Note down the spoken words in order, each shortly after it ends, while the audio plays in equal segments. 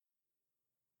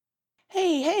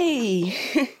Hey,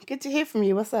 hey, good to hear from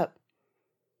you. What's up?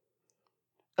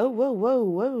 Oh, whoa, whoa,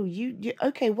 whoa.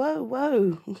 Okay, whoa,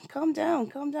 whoa. Calm down,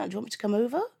 calm down. Do you want me to come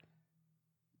over?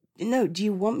 No, do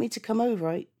you want me to come over?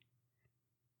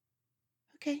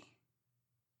 Okay.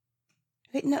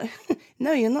 Okay, no,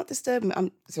 no, you're not disturbing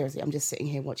me. Seriously, I'm just sitting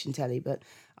here watching telly, but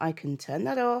I can turn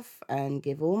that off and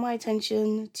give all my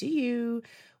attention to you.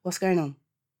 What's going on?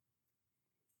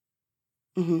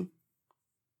 Mm-hmm.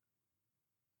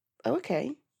 Oh,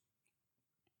 okay.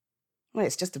 Well,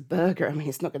 it's just a burger. I mean,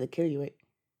 it's not going to kill you.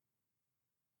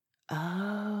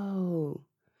 Oh.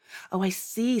 Oh, I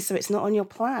see. So it's not on your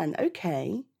plan.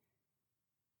 Okay.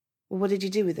 Well, what did you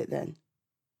do with it then?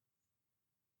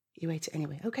 You ate it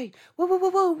anyway. Okay. Whoa, whoa, whoa,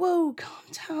 whoa, whoa. Calm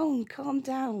down, calm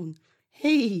down.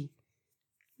 Hey,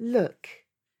 look.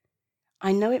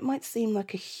 I know it might seem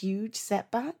like a huge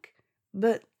setback,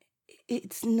 but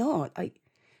it's not.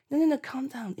 No, calm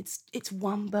down. It's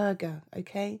one burger,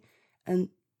 okay? And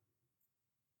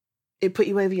it put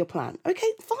you over your plan. Okay,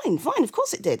 fine, fine. Of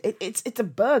course it did. It's a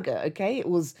burger, okay? It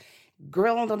was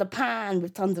grilled on a pan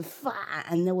with tons of fat,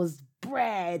 and there was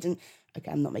bread. And okay,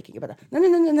 I'm not making it better.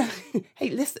 No.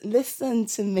 Hey, listen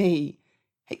to me.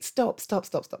 Hey, stop.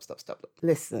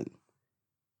 Listen.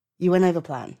 You went over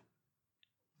plan.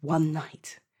 One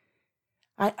night.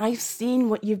 I've seen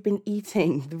what you've been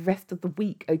eating the rest of the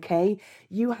week, okay?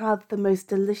 You have the most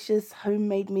delicious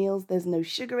homemade meals. There's no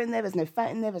sugar in there, there's no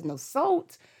fat in there, there's no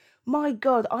salt. My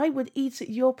God, I would eat at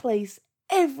your place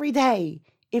every day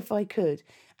if I could.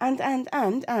 And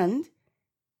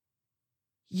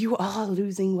you are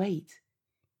losing weight.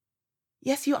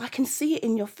 Yes, I can see it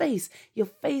in your face. Your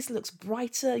face looks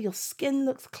brighter, your skin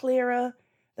looks clearer.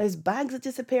 Those bags are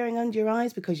disappearing under your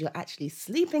eyes because you're actually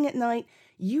sleeping at night.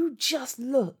 You just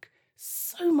look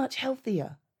so much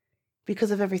healthier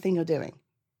because of everything you're doing.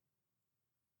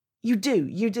 You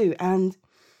do. And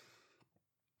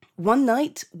one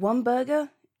night, one burger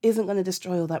isn't going to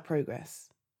destroy all that progress.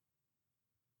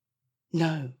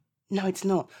 No, it's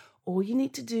not. All you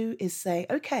need to do is say,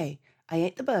 okay, I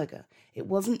ate the burger. It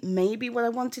wasn't maybe what I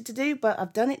wanted to do, but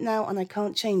I've done it now and I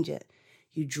can't change it.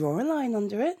 You draw a line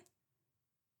under it,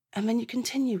 and then you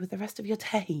continue with the rest of your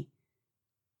day.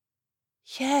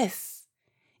 Yes,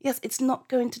 it's not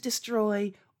going to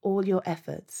destroy all your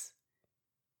efforts.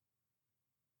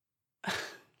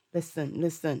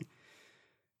 Listen.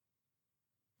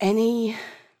 Any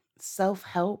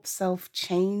self-help,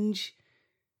 self-change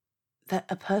that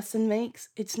a person makes,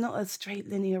 it's not a straight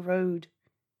linear road.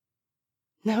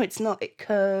 No, it's not. It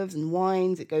curves and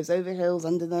winds, it goes over hills,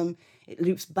 under them, it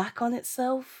loops back on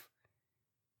itself.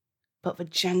 But the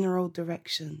general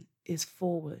direction is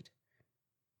forward.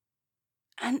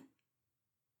 And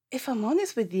if I'm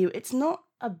honest with you, it's not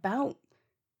about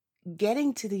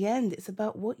getting to the end, it's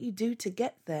about what you do to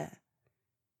get there.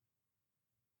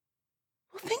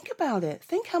 Well, think about it.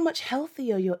 Think how much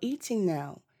healthier you're eating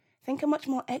now. Think how much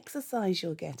more exercise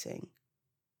you're getting.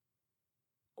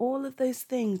 All of those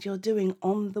things you're doing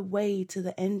on the way to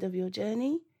the end of your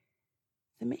journey,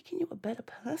 they're making you a better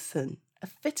person, a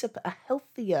fitter, a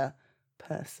healthier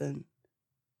person.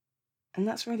 And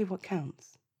that's really what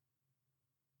counts.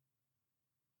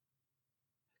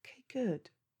 Okay, good.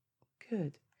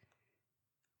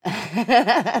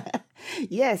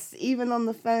 Yes, even on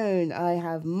the phone, I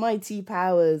have mighty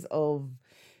powers of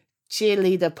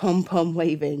cheerleader pom-pom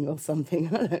waving or something.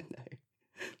 I don't know.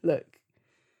 Look,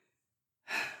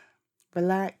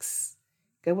 relax,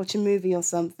 go watch a movie or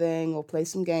something, or play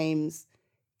some games,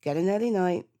 get an early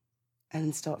night,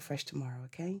 and start fresh tomorrow,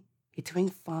 okay? You're doing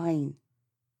fine.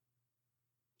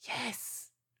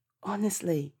 Yes,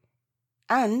 honestly.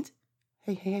 And,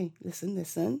 hey,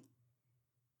 listen.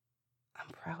 I'm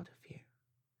proud of you.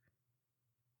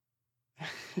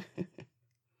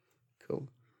 Cool.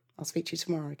 I'll speak to you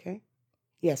tomorrow, okay?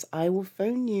 Yes, I will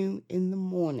phone you in the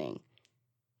morning.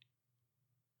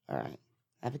 All right.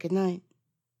 Have a good night.